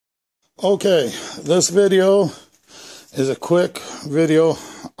Okay, this video is a quick video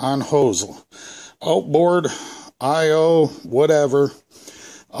on hose. Outboard, IO, whatever.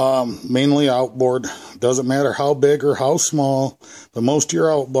 Mainly outboard. Doesn't matter how big or how small, but most of your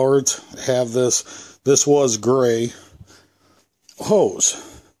outboards have this. This was gray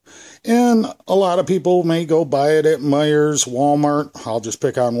hose. And a lot of people may go buy it at Myers, Walmart. I'll just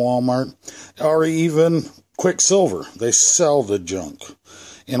pick on Walmart. Or even Quicksilver. They sell the junk.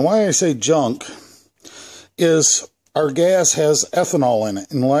 And why I say junk is our gas has ethanol in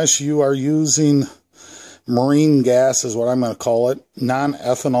it. Unless you are using marine gas is what I'm going to call it.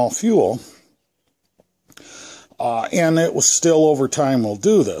 Non-ethanol fuel. And it will still over time will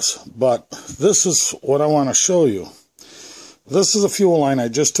do this. But this is what I want to show you. This is a fuel line I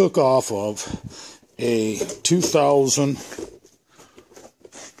just took off of a 2000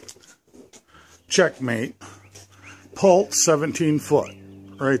 Checkmate Pulse 17 foot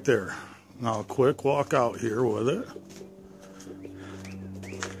right there. Now a quick walk out here with it.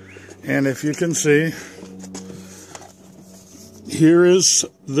 And if you can see, here is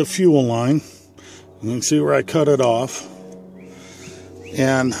the fuel line. You can see where I cut it off.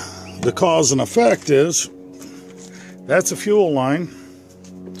 And the cause and effect is, that's a fuel line.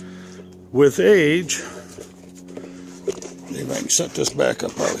 With age, maybe I can set this back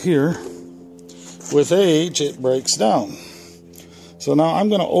up out here. With age, it breaks down. So now I'm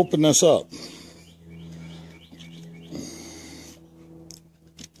going to open this up.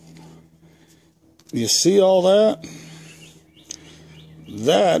 You see all that?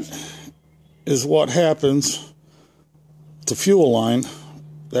 That is what happens to fuel line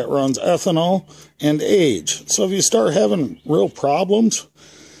that runs ethanol and age. So if you start having real problems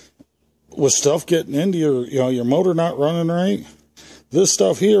with stuff getting into your motor not running right, this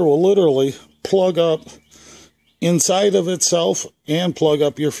stuff here will literally plug up inside of itself and plug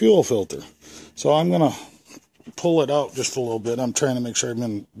up your fuel filter. So I'm going to pull it out just a little bit. I'm trying to make sure I'm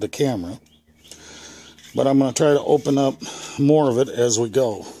in the camera. But I'm going to try to open up more of it as we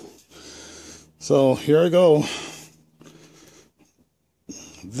go. So here I go.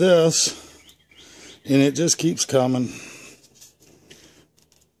 This, and it just keeps coming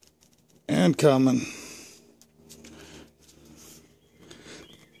and coming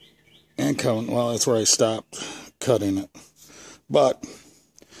and coming. Well, that's where I stopped cutting it. But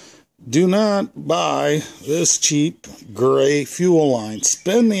do not buy this cheap gray fuel line.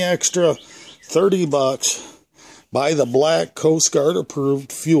 Spend the extra 30 bucks. Buy the black Coast Guard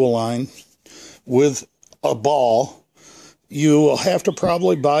approved fuel line with a ball. You will have to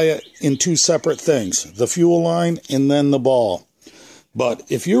probably buy it in two separate things. The fuel line and then the ball. But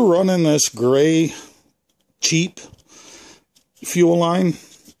if you're running this gray, cheap fuel line,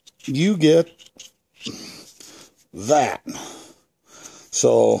 you get that.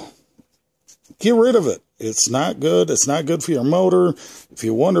 So get rid of it. It's not good. It's not good for your motor. If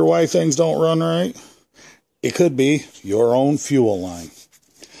you wonder why things don't run right, it could be your own fuel line.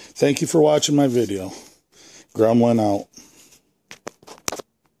 Thank you for watching my video. Gremlin out.